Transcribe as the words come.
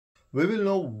we will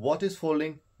know what is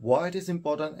folding, why it is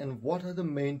important, and what are the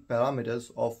main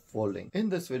parameters of folding. In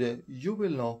this video, you will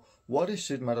know what is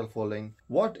sheet metal folding,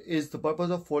 what is the purpose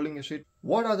of folding a sheet,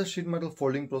 what are the sheet metal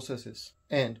folding processes,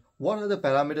 and what are the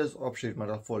parameters of sheet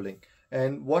metal folding,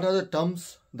 and what are the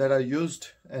terms that are used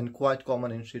and quite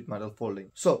common in sheet metal folding.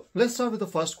 So let's start with the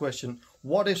first question.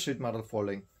 What is sheet metal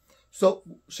folding? So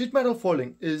sheet metal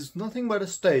folding is nothing but a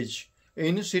stage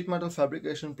in a sheet metal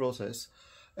fabrication process,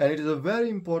 and it is a very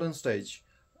important stage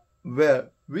where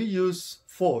we use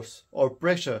force or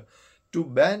pressure to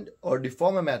bend or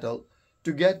deform a metal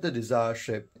to get the desired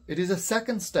shape. It is a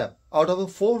second step out of a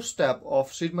 4-step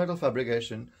of sheet metal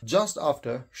fabrication just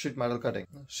after sheet metal cutting.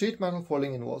 Sheet metal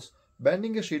folding involves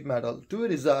bending a sheet metal to a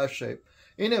desired shape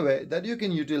in a way that you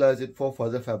can utilize it for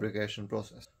further fabrication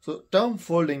process. So term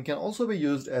folding can also be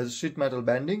used as sheet metal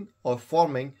bending or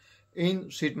forming in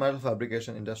sheet metal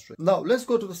fabrication industry. Now let's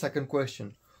go to the second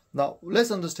question. Now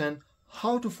let's understand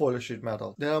how to fold a sheet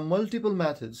metal. There are multiple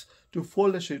methods to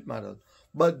fold a sheet metal,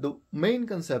 but the main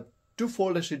concept to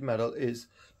fold a sheet metal is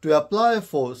to apply a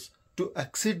force to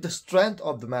exceed the strength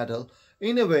of the metal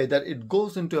in a way that it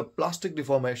goes into a plastic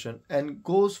deformation and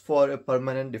goes for a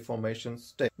permanent deformation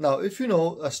state. Now if you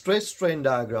know a stress strain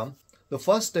diagram, the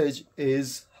first stage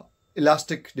is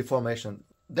elastic deformation.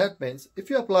 That means if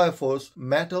you apply a force,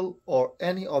 metal or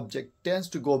any object tends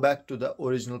to go back to the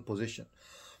original position.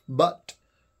 But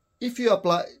if you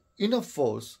apply enough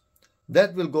force,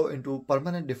 that will go into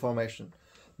permanent deformation.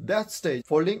 That stage,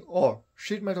 folding or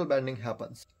sheet metal bending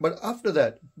happens. But after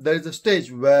that, there is a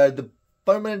stage where the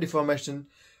permanent deformation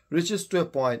reaches to a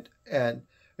point and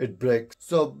it breaks.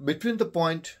 So between the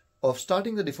point of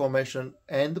starting the deformation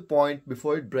and the point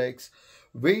before it breaks,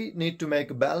 we need to make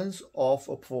a balance of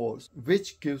a force,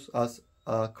 which gives us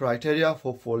a criteria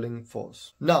for folding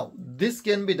force. Now, this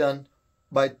can be done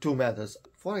by 2 methods.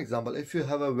 For example, if you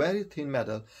have a very thin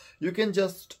metal, you can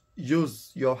just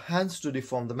use your hands to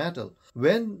deform the metal.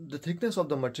 When the thickness of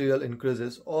the material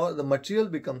increases or the material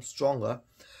becomes stronger,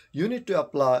 you need to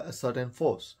apply a certain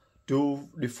force to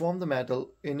deform the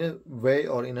metal in a way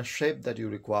or in a shape that you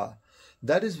require.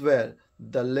 That is where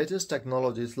the latest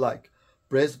technologies like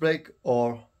press brake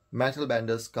or metal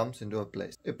benders comes into a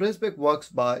place. A press brake works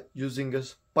by using a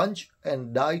punch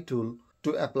and die tool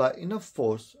to apply enough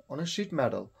force on a sheet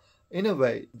metal in a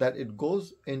way that it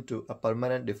goes into a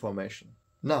permanent deformation.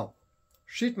 Now,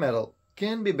 sheet metal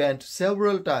can be bent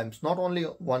several times, not only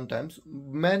one time,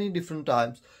 many different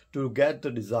times to get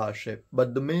the desired shape.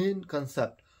 But the main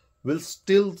concept will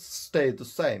still stay the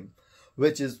same,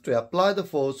 which is to apply the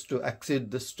force to exceed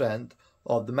the strength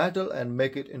of the metal and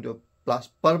make it into a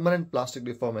permanent plastic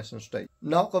deformation state.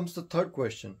 Now comes the third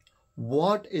question.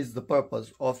 What is the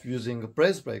purpose of using a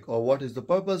press brake, or what is the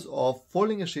purpose of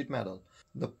folding a sheet metal?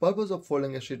 The purpose of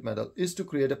folding a sheet metal is to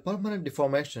create a permanent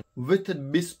deformation with a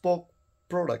bespoke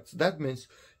products. That means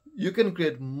you can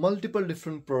create multiple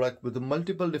different products with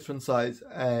multiple different size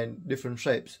and different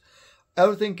shapes.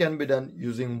 Everything can be done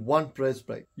using one press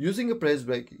brake. Using a press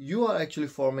brake, you are actually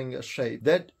forming a shape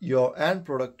that your end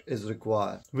product is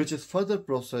required, which is further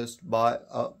processed by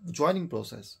a joining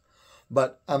process.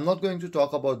 But I'm not going to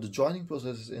talk about the joining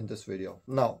processes in this video.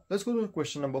 Now, let's go to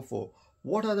question number 4.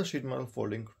 What are the sheet metal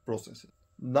folding processes?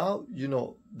 Now you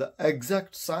know the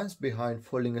exact science behind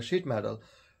folding a sheet metal.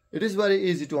 It is very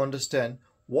easy to understand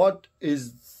what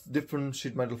is different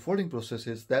sheet metal folding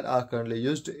processes that are currently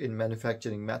used in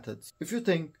manufacturing methods. If you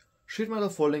think sheet metal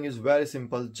folding is very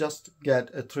simple, just get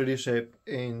a 3D shape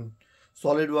in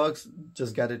SolidWorks,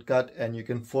 just get it cut and you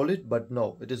can fold it. But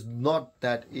no, it is not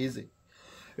that easy.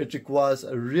 It requires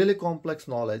a really complex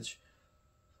knowledge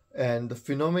and the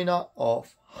phenomena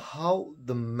of how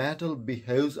the metal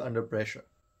behaves under pressure.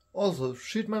 Also,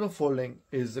 sheet metal folding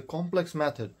is a complex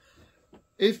method.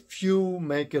 If you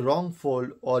make a wrong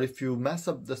fold or if you mess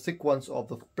up the sequence of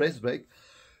the press brake,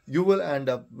 you will end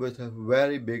up with a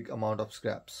very big amount of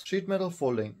scraps. Sheet metal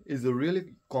folding is a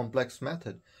really complex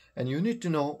method, and you need to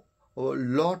know a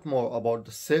lot more about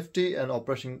the safety and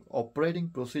operating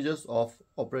procedures of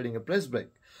operating a press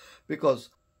brake, because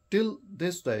till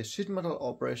this day sheet metal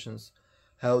operations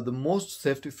have the most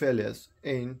safety failures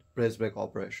in press brake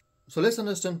operation. So let's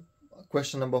understand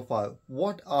question number 5.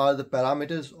 What are the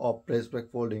parameters of press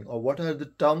brake folding, or what are the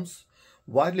terms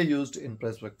widely used in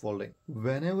press brake folding?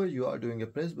 Whenever you are doing a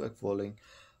press brake folding,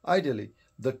 ideally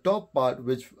the top part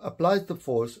which applies the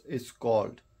force is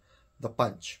called the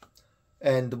punch,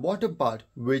 and the bottom part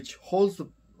which holds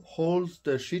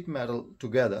the sheet metal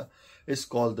together is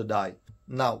called the die.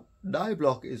 Now, die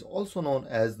block is also known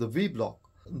as the V block.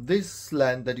 This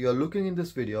length that you are looking in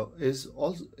this video is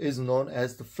known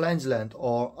as the flange length,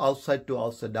 or outside to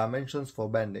outside dimensions for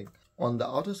bending. On the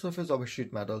outer surface of a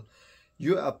sheet metal,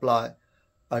 you apply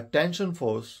a tension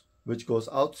force which goes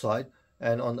outside,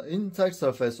 and on the inside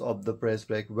surface of the press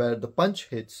brake where the punch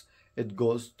hits, it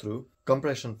goes through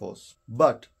compression force.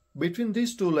 But between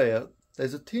these two layers, there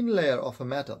is a thin layer of a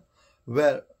metal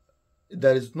where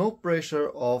there is no pressure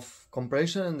of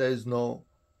compression and there is no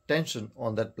tension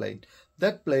on that plane.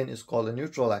 That plane is called the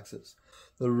neutral axis.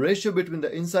 The ratio between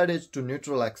the inside edge to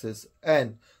neutral axis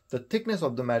and the thickness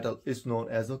of the metal is known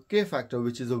as a K factor,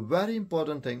 which is a very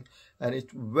important thing, and it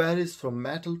varies from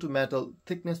metal to metal,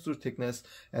 thickness to thickness,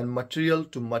 and material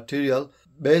to material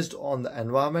based on the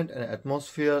environment and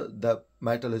atmosphere the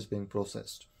metal is being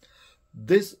processed.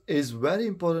 This is very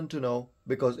important to know,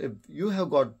 because if you have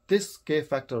got this K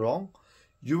factor wrong,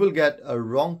 you will get a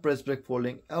wrong press brake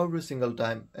folding every single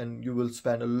time, and you will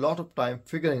spend a lot of time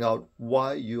figuring out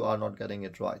why you are not getting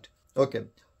it right. Okay,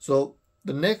 so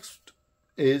the next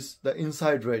is the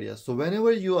inside radius. So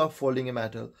whenever you are folding a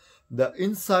metal, the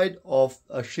inside of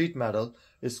a sheet metal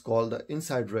is called the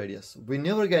inside radius. We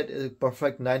never get a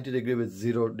perfect 90 degree with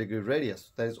 0 degree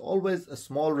radius. There is always a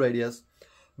small radius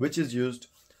which is used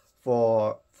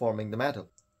for forming the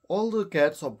metal. All the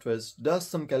CAD software does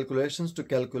some calculations to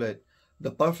calculate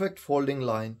the perfect folding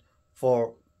line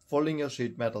for folding your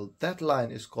sheet metal. That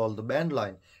line is called the bend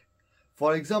line.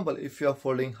 For example, if you are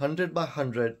folding 100 by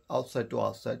 100 outside to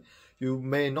outside, you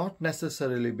may not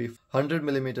necessarily be 100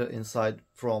 millimeter inside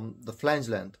from the flange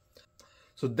length.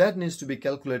 So that needs to be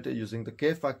calculated using the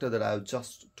K factor that I have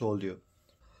just told you.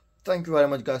 Thank you very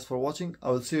much guys for watching.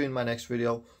 I will see you in my next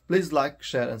video. Please like,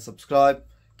 share and subscribe.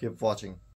 Keep watching.